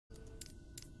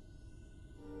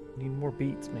more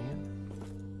beats, man.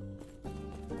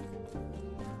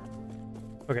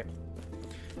 Okay.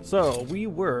 So we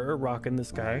were rocking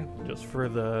this guy just for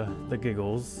the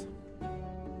giggles.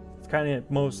 It's kind of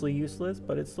mostly useless,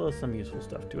 but it still has some useful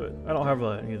stuff to it. I don't have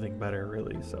anything better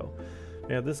really, so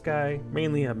yeah, this guy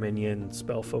mainly a minion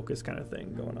spell focus kind of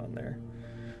thing going on there.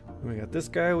 We got this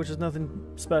guy, which is nothing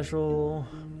special.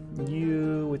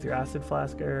 You with your acid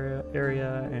flask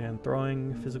area and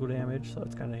throwing physical damage, so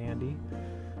it's kind of handy.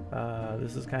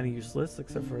 This is kind of useless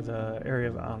except for the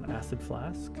area on acid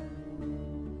flask.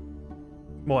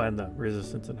 Well, and the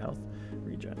resistance and health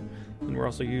regen. And we're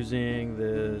also using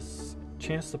this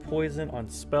chance to poison on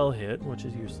spell hit, which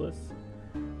is useless.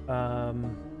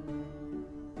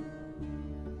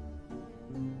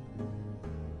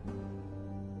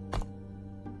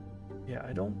 Yeah,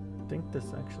 I don't think this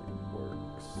actually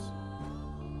works.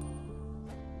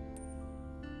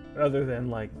 Other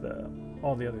than like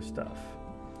all the other stuff.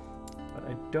 But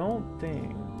I don't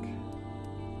think...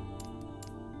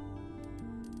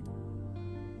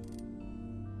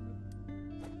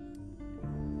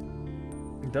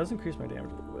 It does increase my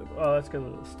damage a little bit. Oh, that's because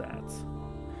of the stats.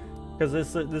 Because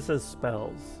this says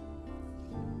spells.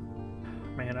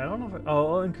 Man, I don't know if it...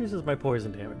 Oh, it increases my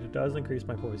poison damage. It does increase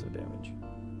my poison damage.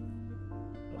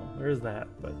 So there's that,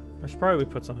 but I should probably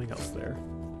put something else there.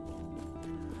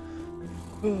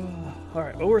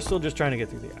 Alright, but we're still just trying to get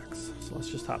through the axe. So let's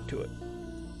just hop to it.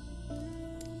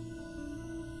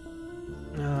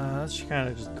 That's kind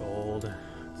of just gold.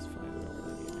 It's fine, we don't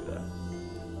really need to do that.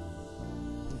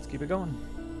 Let's keep it going.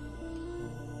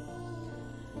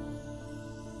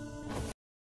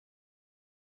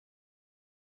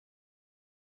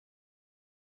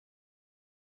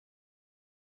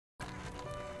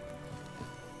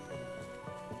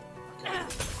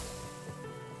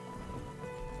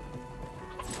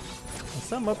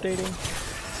 Some updating.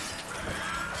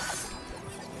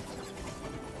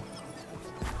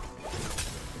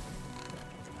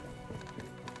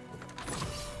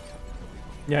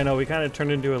 Yeah, I know, we kind of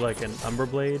turned into like an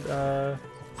Umberblade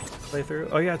playthrough.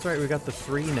 Oh yeah, that's right, we got the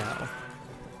 3 now.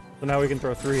 So now we can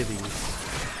throw 3 of these.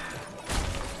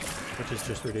 Which is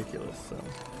just ridiculous, so.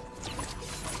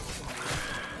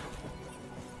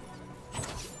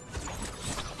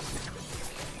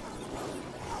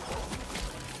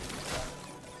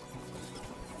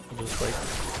 Just like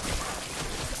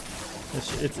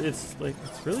it's like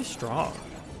it's really strong.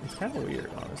 It's kind of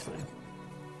weird, honestly.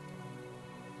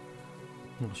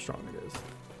 How strong it is.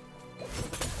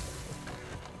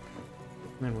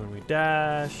 And then when we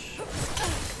dash,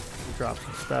 we drop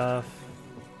some stuff.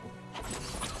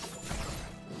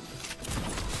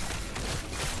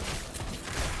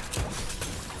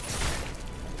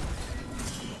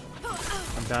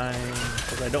 I'm dying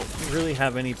because I don't really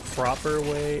have any proper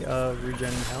way of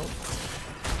regenerating health.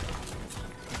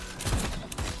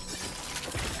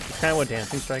 It's kind of what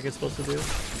Dancing Strike is supposed to do.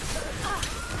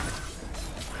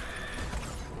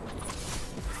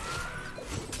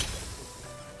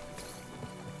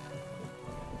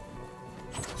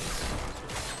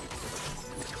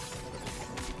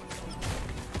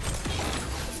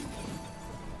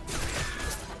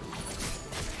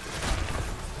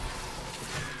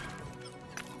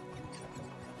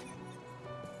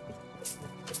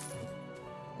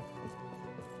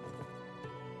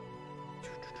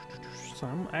 So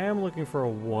I am looking for a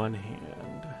one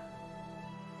hand.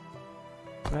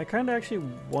 And I kind of actually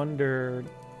wonder,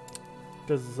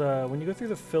 does when you go through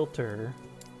the filter,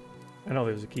 I know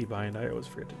there's a key bind, I always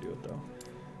forget to do it though.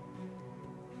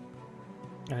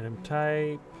 Item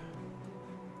type.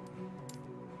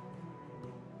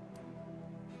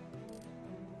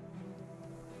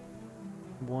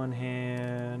 One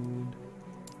hand.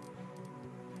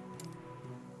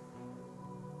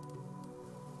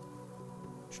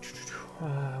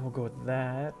 We'll go with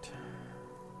that.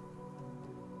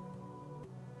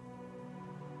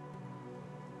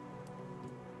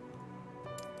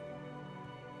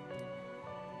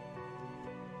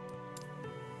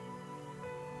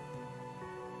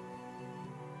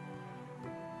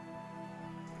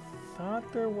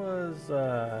 Thought there was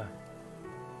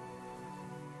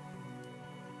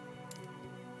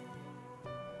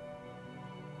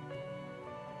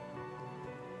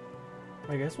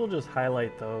I guess we'll just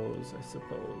highlight those, I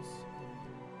suppose.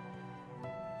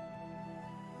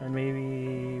 And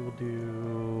maybe we'll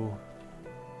do...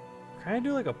 kind of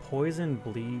do like a poison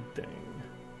bleed thing.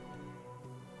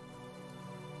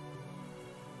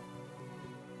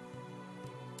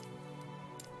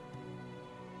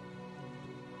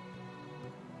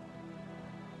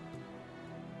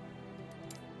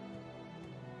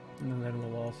 And then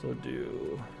we'll also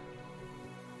do...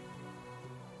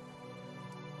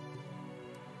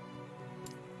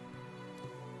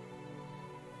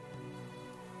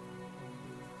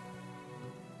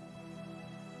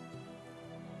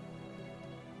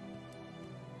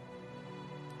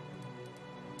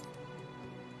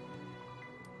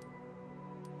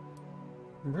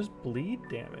 Where's bleed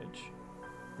damage?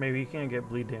 Maybe you can't get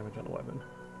bleed damage on a weapon.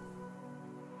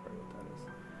 Probably what that is.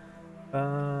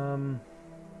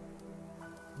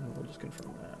 We'll just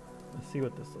confirm that. Let's see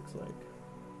what this looks like.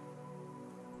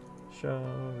 Show,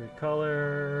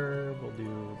 recolor. We'll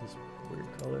do this weird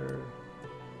color.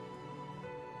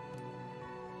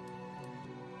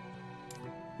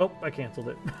 Oh, I canceled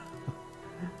it.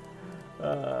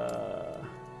 Well,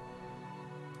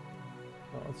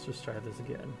 let's just try this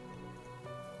again.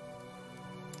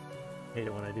 Hate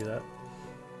it when I do that.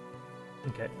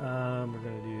 Okay, we're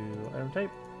gonna do item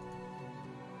type.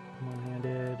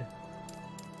 One-handed.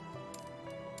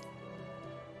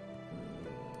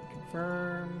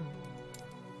 Confirm.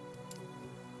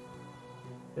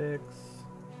 Fix.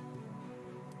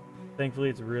 Thankfully,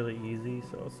 it's really easy,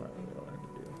 so it's not really all I have to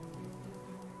do.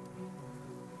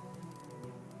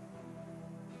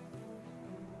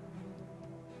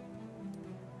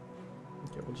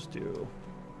 Okay, we'll just do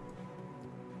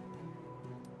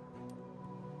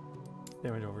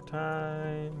damage over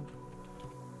time,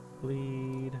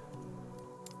 bleed.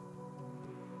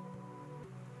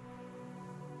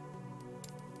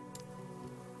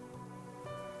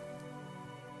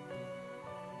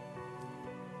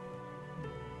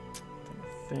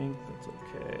 I think that's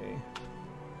okay.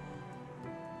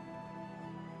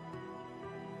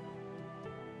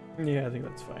 Yeah, I think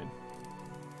that's fine.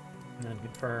 And then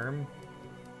confirm,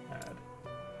 add.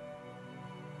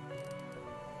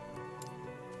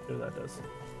 See what that does.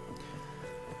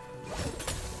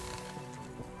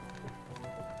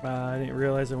 I didn't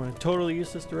realize I went a totally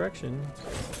useless direction.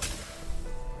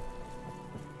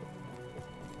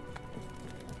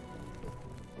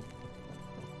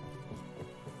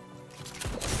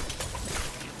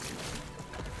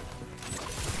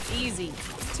 Easy.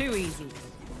 Too easy.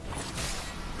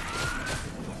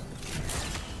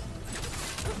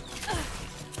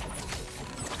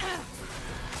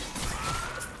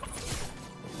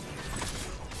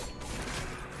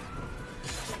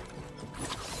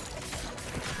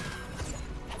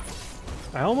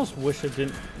 I almost wish it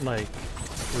didn't, like,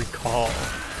 recall.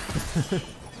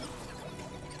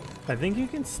 I think you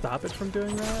can stop it from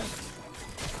doing that.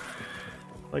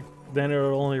 Like, then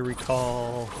it'll only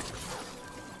recall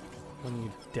when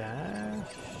you dash.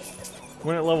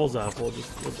 When it levels up, we'll go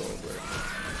over it.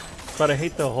 But I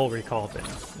hate the whole recall thing.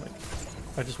 Like,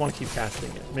 I just want to keep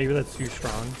casting it. Maybe that's too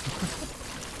strong.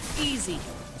 Easy.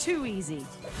 Too easy.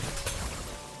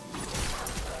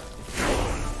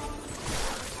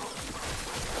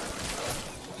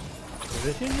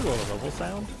 Did it change the level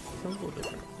sound? Sounds a little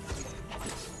different.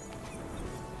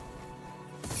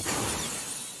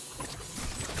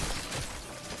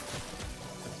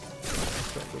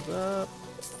 Set this up.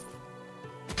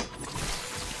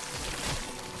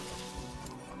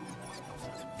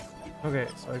 Okay,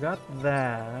 so I got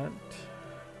that.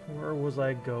 Where was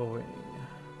I going?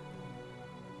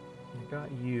 I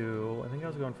got you. I think I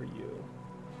was going for you.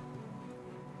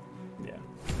 Yeah.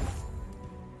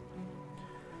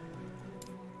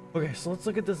 Okay, so let's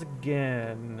look at this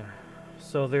again.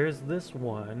 So there's this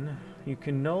one. You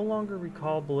can no longer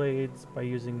recall blades by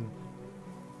using...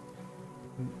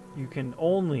 You can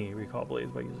only recall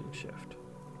blades by using shift.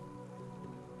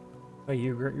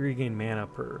 You regain mana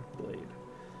per blade.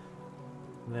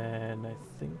 Then I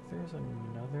think there's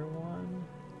another one.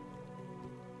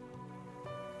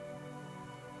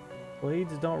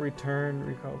 Blades don't return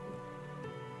recall.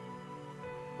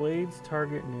 Blades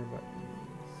target nearby enemies.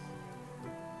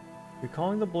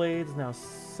 Recalling the blades now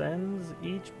sends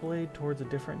each blade towards a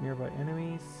different nearby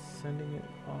enemy, sending it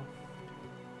off.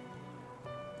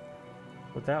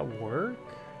 Would that work?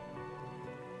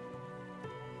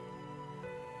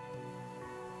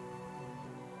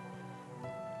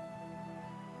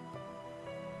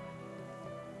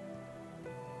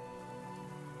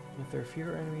 If there are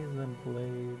fewer enemies than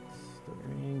blades, the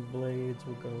remaining blades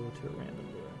will go to a random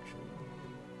direction.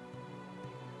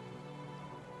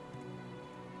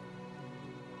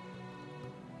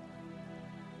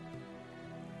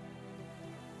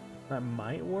 That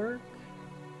might work.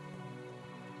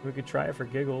 We could try it for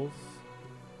giggles.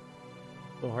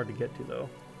 A little hard to get to though.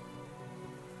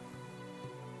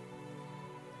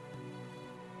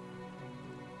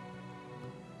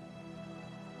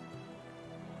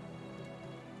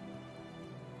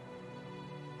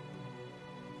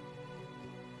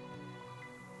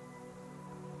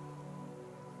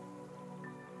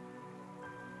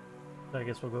 I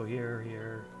guess we'll go here,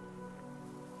 here,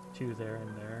 2 there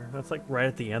and there. That's like right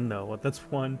at the end though. That's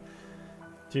 1,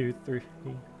 2, 3,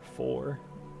 4.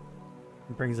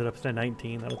 It brings it up to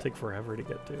 19. That'll take forever to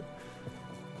get to.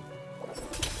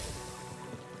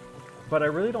 But I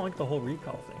really don't like the whole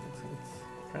recall thing.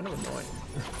 Kind of annoying.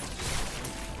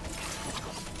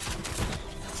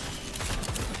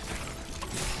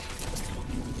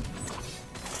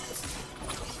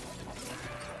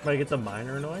 Like, it's a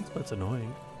minor annoyance, but it's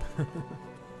annoying.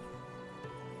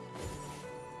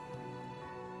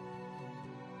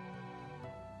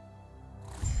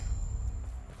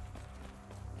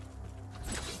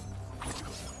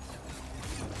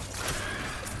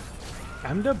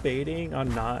 I'm debating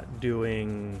on not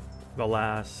doing the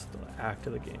last act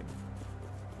of the game.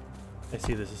 I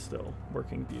see this is still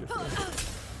working beautifully.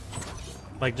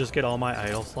 Like, just get all my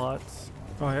idle slots.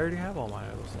 Oh, I already have all my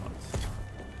idle slots.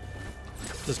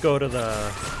 Just go to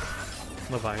the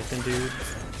Leviathan dude.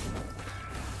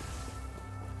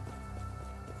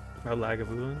 Or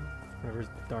Lagavulin, whatever his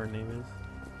darn name is.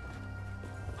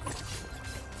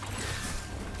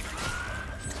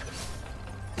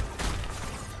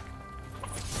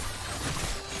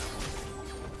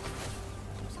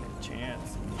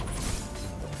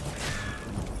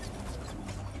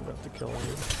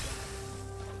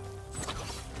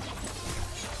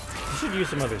 Should use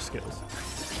some other skills.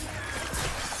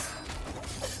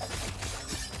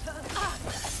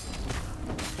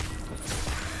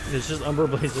 It's just Umber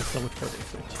Blaze is so much more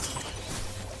damage.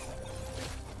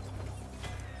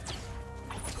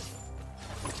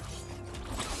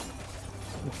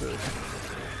 It's really cool.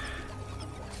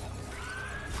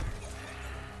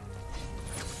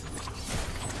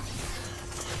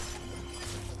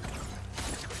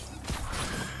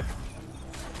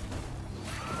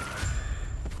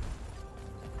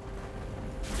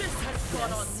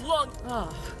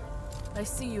 I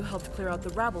see you helped clear out the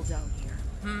rabble down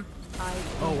here.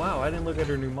 Oh wow, I didn't look at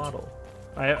her new model.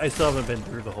 I still haven't been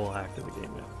through the whole act of the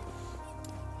game yet.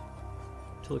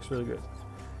 She looks really good.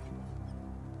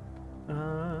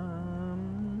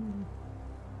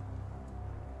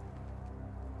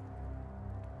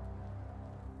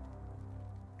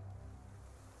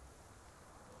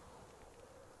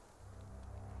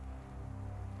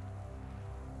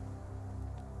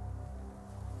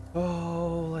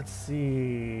 Oh, let's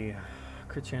see.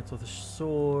 Crit chance with a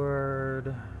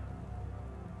sword.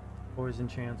 Poison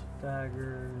chance with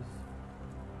daggers.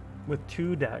 With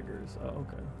 2 daggers. Oh,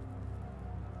 okay.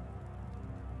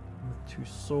 With 2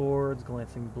 swords,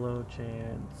 glancing blow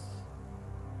chance.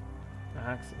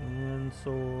 Axe and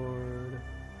sword.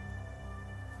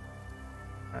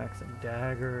 Axe and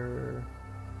dagger.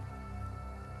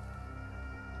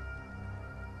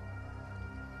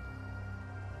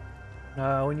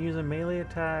 When you use a melee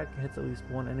attack, it hits at least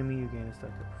 1 enemy, you gain a stack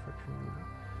of perfection.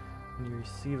 When you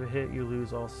receive a hit, you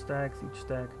lose all stacks. Each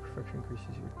stack of perfection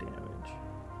increases your damage.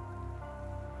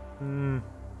 I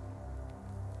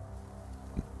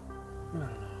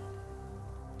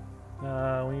don't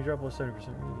know. When you drop below 70%,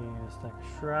 you gain a stack of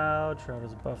Shroud. Shroud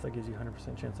is a buff that gives you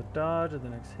 100% chance of dodge at the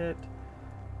next hit.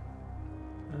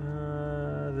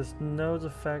 This node's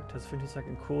effect has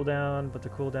 15-second cooldown, but the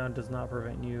cooldown does not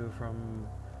prevent you from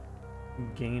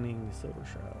gaining Silver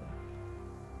Shroud.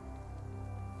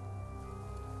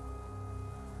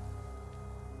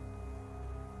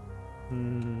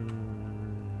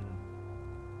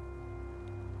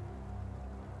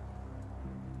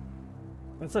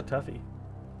 That's a toughie.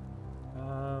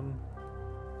 I'll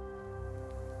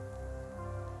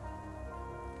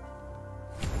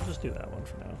just do that one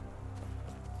for now.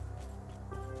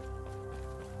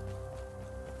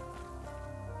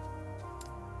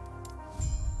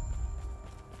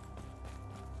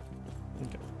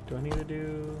 Okay. Do I need to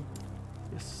do...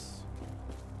 Yes.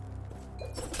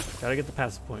 Gotta get the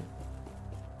passive point.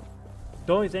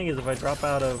 The only thing is if I drop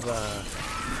out of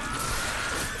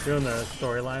doing the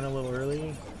storyline a little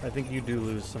early, I think you do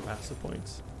lose some passive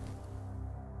points.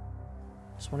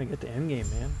 Just want to get the end game,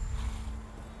 man.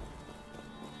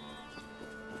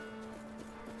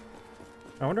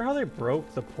 I wonder how they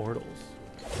broke the portals.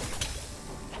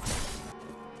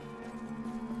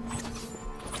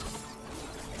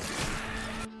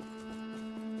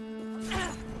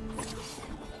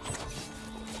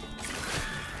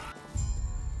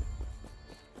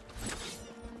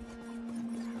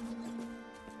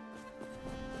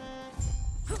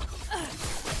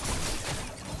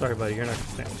 Sorry, buddy, you're not gonna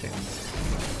stand a chance.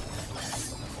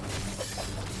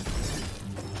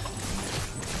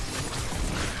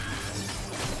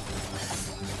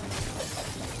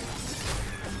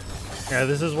 Yeah,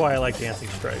 this is why I like Dancing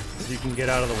Strike, because you can get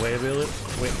out of the way of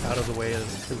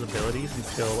his abilities and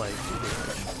still like do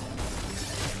damage.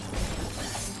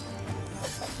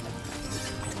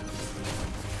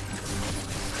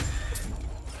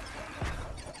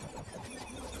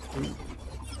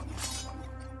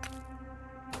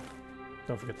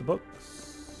 Don't forget the books.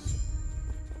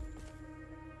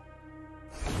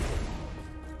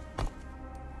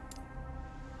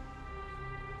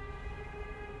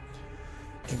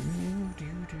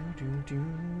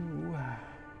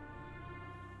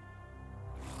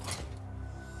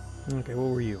 Okay, what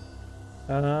were you?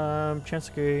 Chance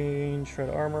to gain shred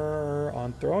armor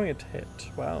on throwing a hit.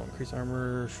 Wow, increase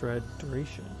armor shred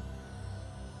duration.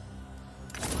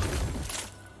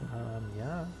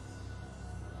 Yeah.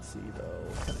 Let's see though,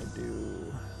 what can I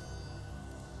do?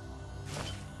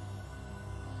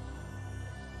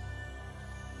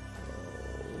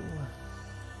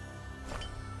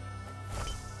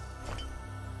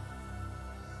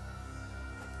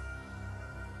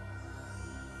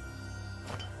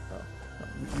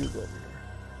 You go over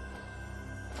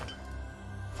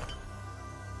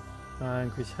here.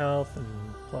 Increase health and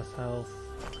plus health.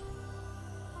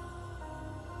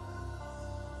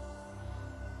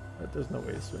 But there's no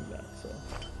way to swing that, so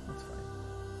that's fine.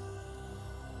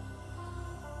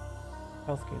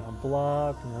 Health gain on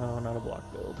block. No, not a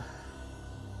block build.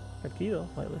 Good key though,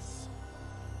 lightless.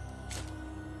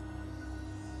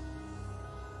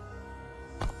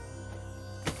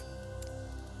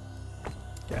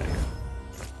 Get out of here.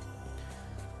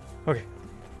 Okay.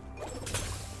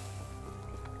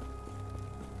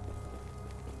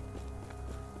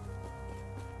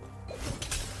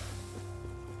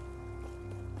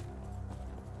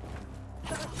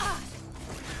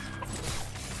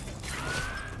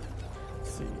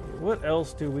 Let's see. What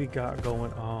else do we got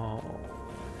going on?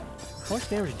 How much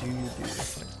damage do you do?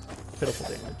 Like, pitiful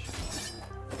damage.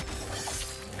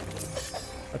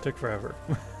 That took forever.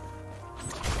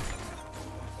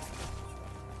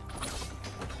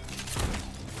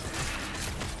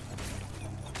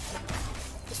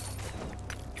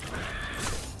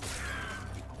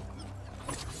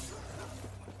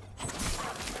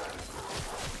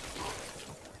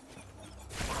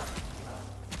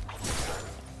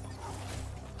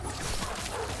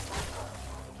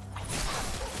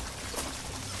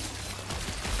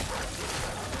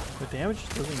 The damage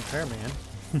just doesn't compare, man.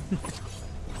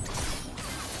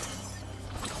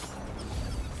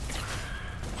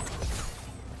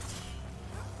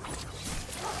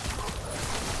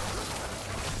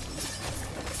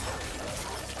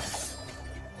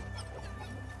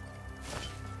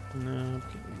 No,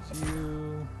 can't use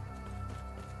you.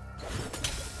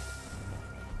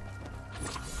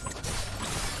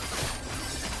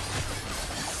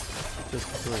 Just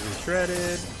completely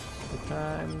shredded. Good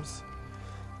times.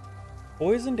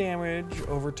 Poison damage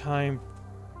over time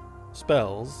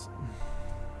spells.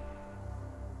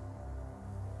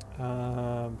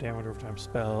 Damage over time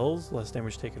spells. Less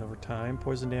damage taken over time.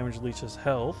 Poison damage leeches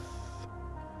health.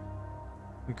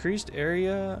 Increased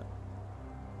area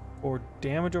or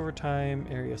damage over time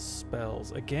area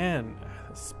spells. Again,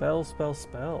 spell.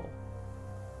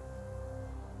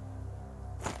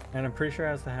 And I'm pretty sure it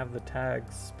has to have the tag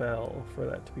spell for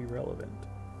that to be relevant.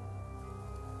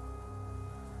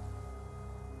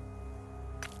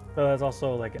 But that's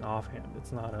also like an offhand.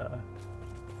 It's not a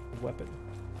weapon.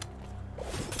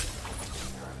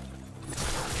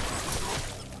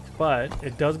 But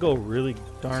it does go really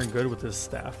darn good with this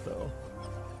staff though.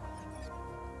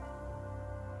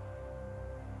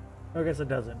 I guess it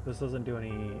doesn't. This doesn't do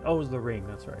any... Oh, it's the ring.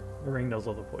 That's right. The ring does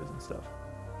all the poison stuff.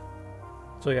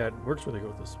 So yeah, it works really good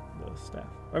with this, the staff.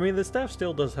 I mean, the staff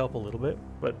still does help a little bit,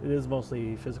 but it is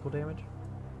mostly physical damage.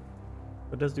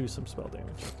 But it does do some spell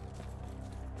damage.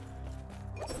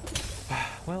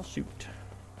 Well, shoot.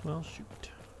 Well, shoot.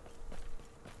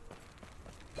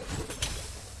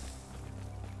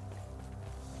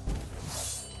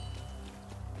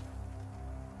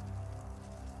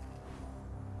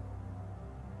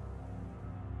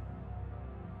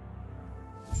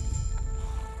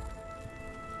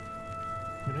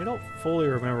 And I don't fully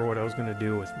remember what I was going to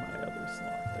do with my other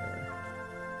slot there.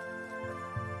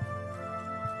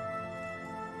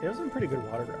 It has some pretty good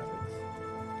water graphics.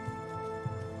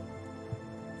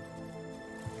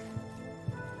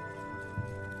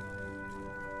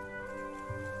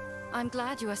 I'm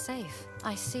glad you are safe.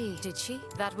 I see. Did she?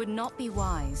 That would not be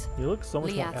wise. You look so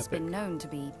much more Liath's epic. been known to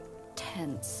be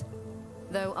tense.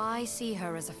 Though I see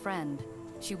her as a friend,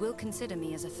 she will consider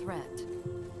me as a threat.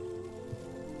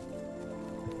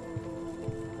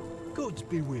 Gods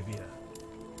be with you.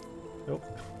 Nope.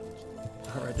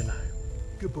 Alright, deny.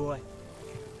 Goodbye.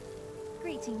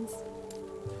 Greetings.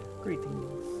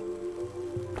 Greetings.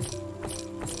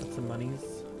 Got some monies.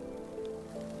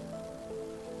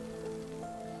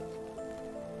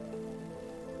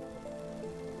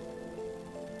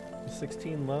 Is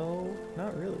 16 low?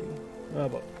 Not really. No,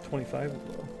 about 25 is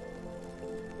low.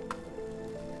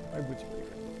 My boots are pretty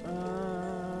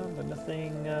good. But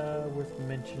nothing worth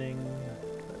mentioning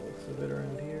that looks a bit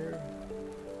around here.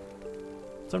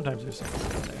 Sometimes there's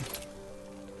something in there.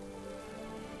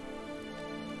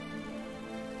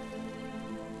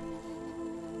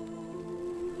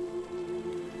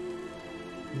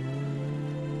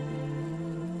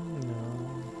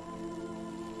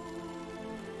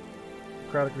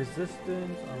 necrotic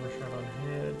resistance, armor shot on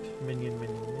hit, minion. No.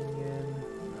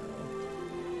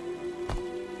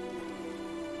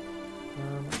 I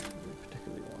don't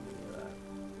particularly want any of that.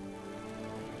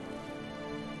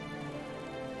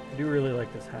 I do really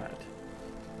like this hat.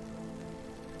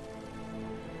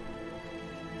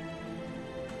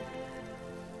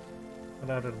 But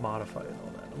I had to modify it and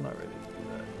all that. I'm not ready to do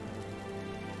that.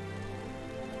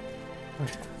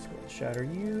 Okay, let's go and shatter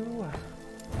you.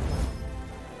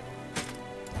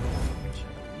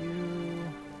 Shatter you.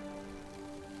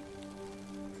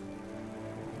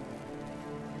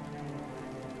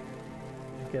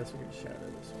 I guess we can shatter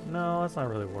this one. No, that's not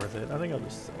really worth it. I think I'll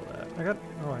just sell that. I got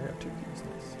 2 keys.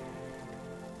 Nice.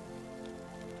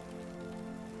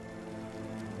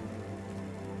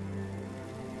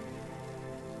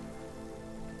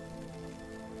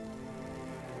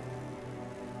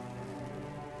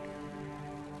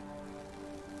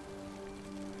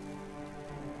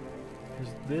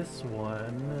 This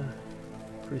one,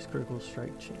 increase critical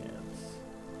strike chance.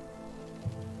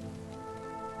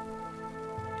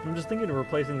 I'm just thinking of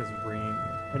replacing this ring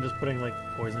and just putting like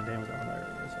poison damage on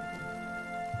there or something.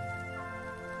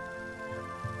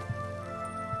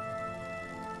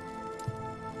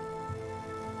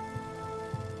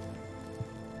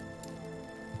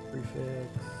 Prefix.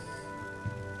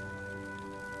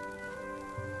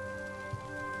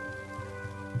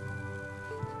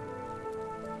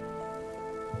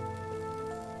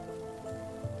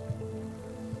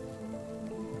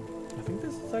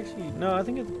 Actually, no, I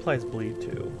think it applies bleed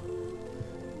too.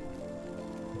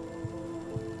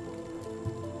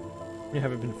 You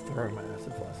haven't been throwing my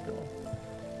acid flask at all.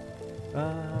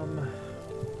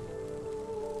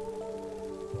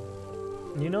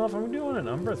 You know, if I'm doing an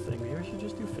Umbra thing, maybe I should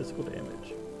just do physical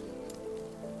damage.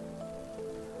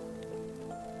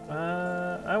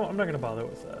 I'm not gonna bother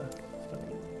with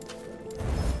spending.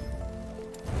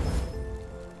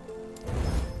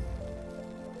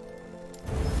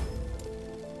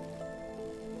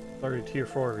 Already tier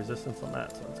 4 resistance on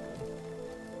that, so that's good.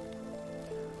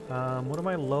 What am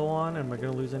I low on? Am I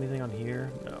gonna lose anything on here?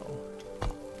 No.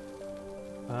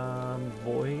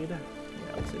 Void? Yeah,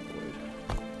 I'll say void.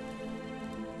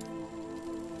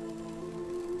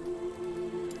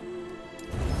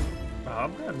 Oh,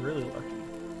 I've gotten really lucky.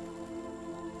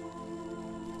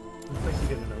 Looks like you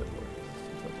get another void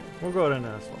resistance. Okay. We'll go ahead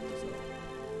and swap this up.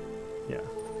 Yeah.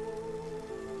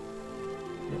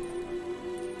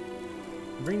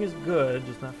 Ring is good,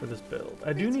 just not for this build.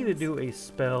 I do need to do a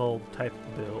spell type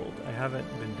build. I haven't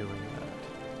been doing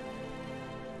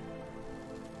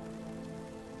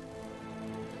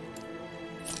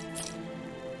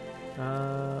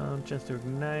that. Chance to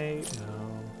ignite?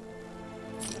 No.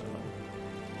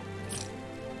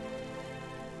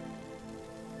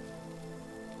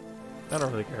 I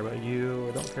don't really care about you.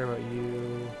 I don't care about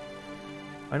you.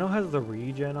 I know it has the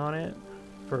regen on it.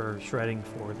 For shredding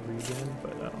for the regen,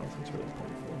 but I don't know if it's really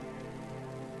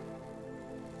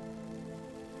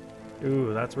pointful.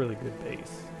 Ooh, that's really good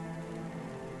base.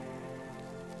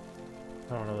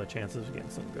 I don't know the chances of getting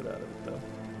something good out of it though.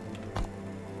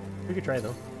 We could try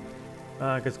though,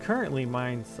 because currently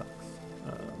mine sucks.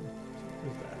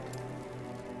 Who's that?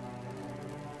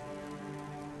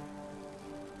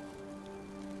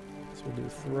 So we'll do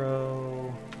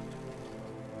throw.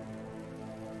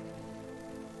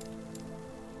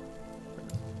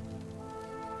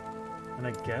 And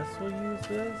I guess we'll use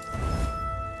this.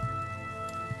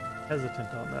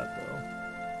 Hesitant on that though.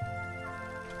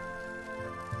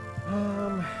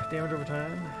 Damage over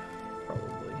time?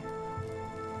 Probably.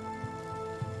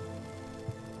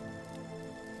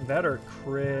 That or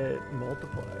crit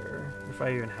multiplier, if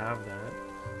I even have that.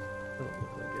 Doesn't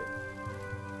look like it.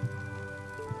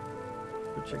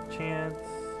 Good check chance.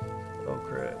 Oh,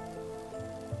 crit.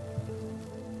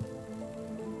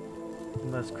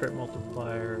 Unless crit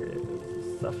multiplier is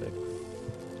a suffix.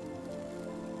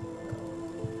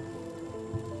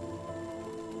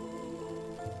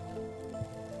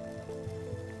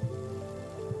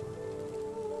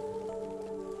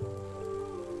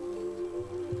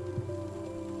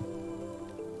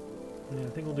 Yeah, I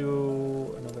think we'll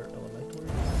do another elemental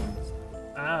resistance.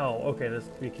 Ow! Okay, this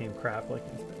became crap like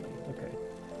instantly. Okay.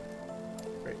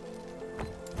 Great.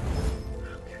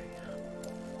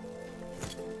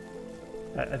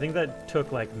 I think that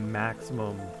took like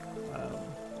maximum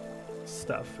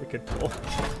stuff it could pull.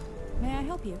 May I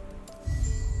help you?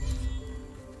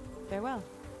 Farewell.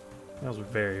 That was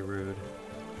very rude.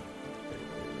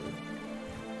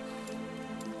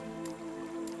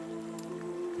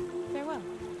 Farewell.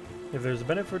 If there's a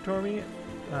benefit for me,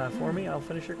 I'll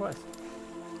finish your quest.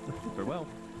 Farewell.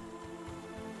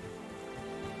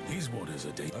 These waters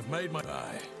are deep. I've made my...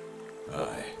 Aye.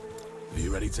 Aye. Are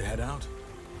you ready to head out?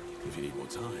 If you need more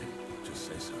time, just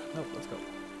say so. Oh, let's go.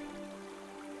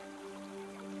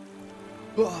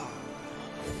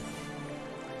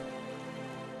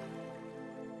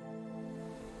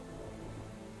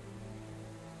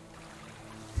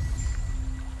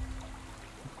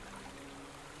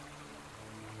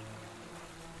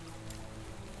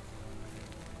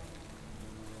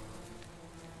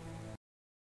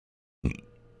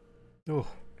 Oh,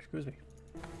 excuse me.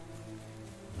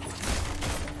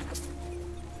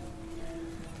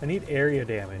 I need area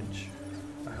damage.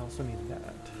 I also need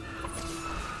that.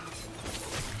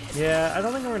 Yeah, I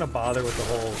don't think I'm gonna bother with the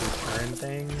whole return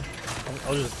thing.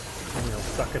 I'll just, you know,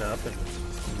 suck it up and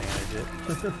just manage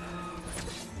it.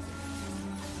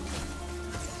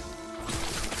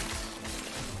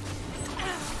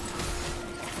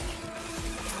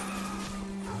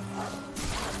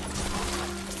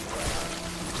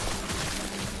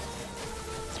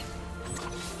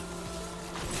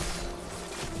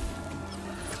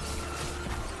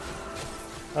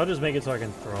 I'll just make it so I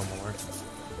can throw more.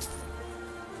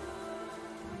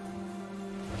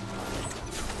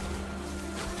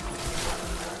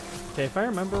 Okay, if I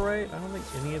remember right, I don't think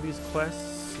any of these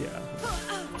quests, yeah.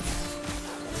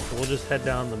 So we'll just head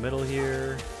down the middle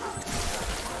here.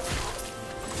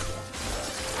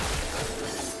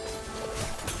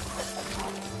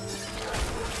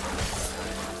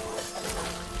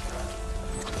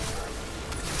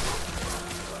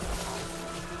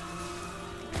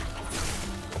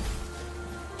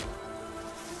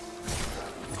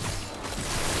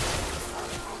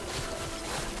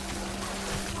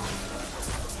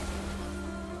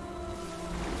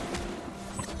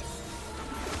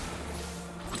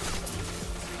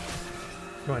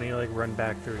 Do I need to like run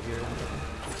back through here and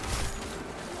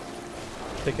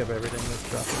pick up everything that's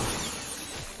dropping?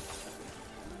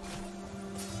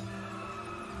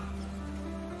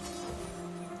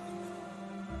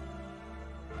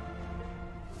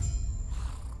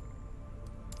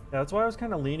 Yeah, that's why I was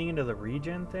kind of leaning into the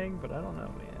regen thing, but I don't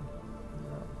know, man.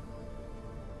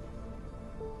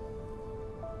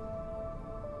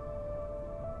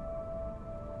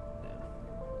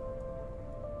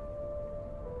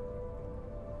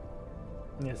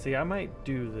 Yeah, see, I might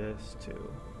do this too.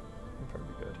 That'd probably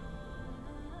be good.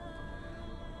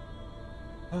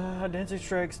 Dancing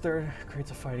Strikes third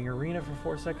creates a fighting arena for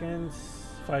 4 seconds.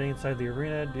 Fighting inside the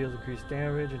arena deals increased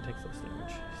damage and takes less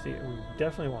damage. See, we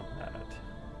definitely want that.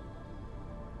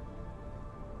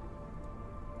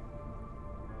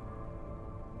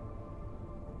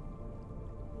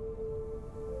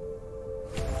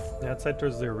 Outside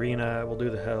towards the arena, we'll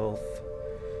do the health.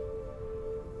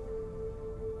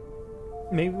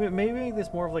 Maybe make this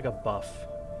more of like a buff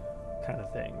kind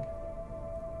of thing.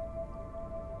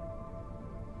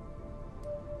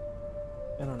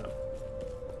 I don't know.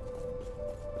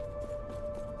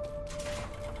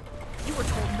 You were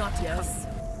told not to. Yes.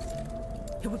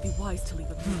 It would be wise to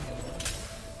leave a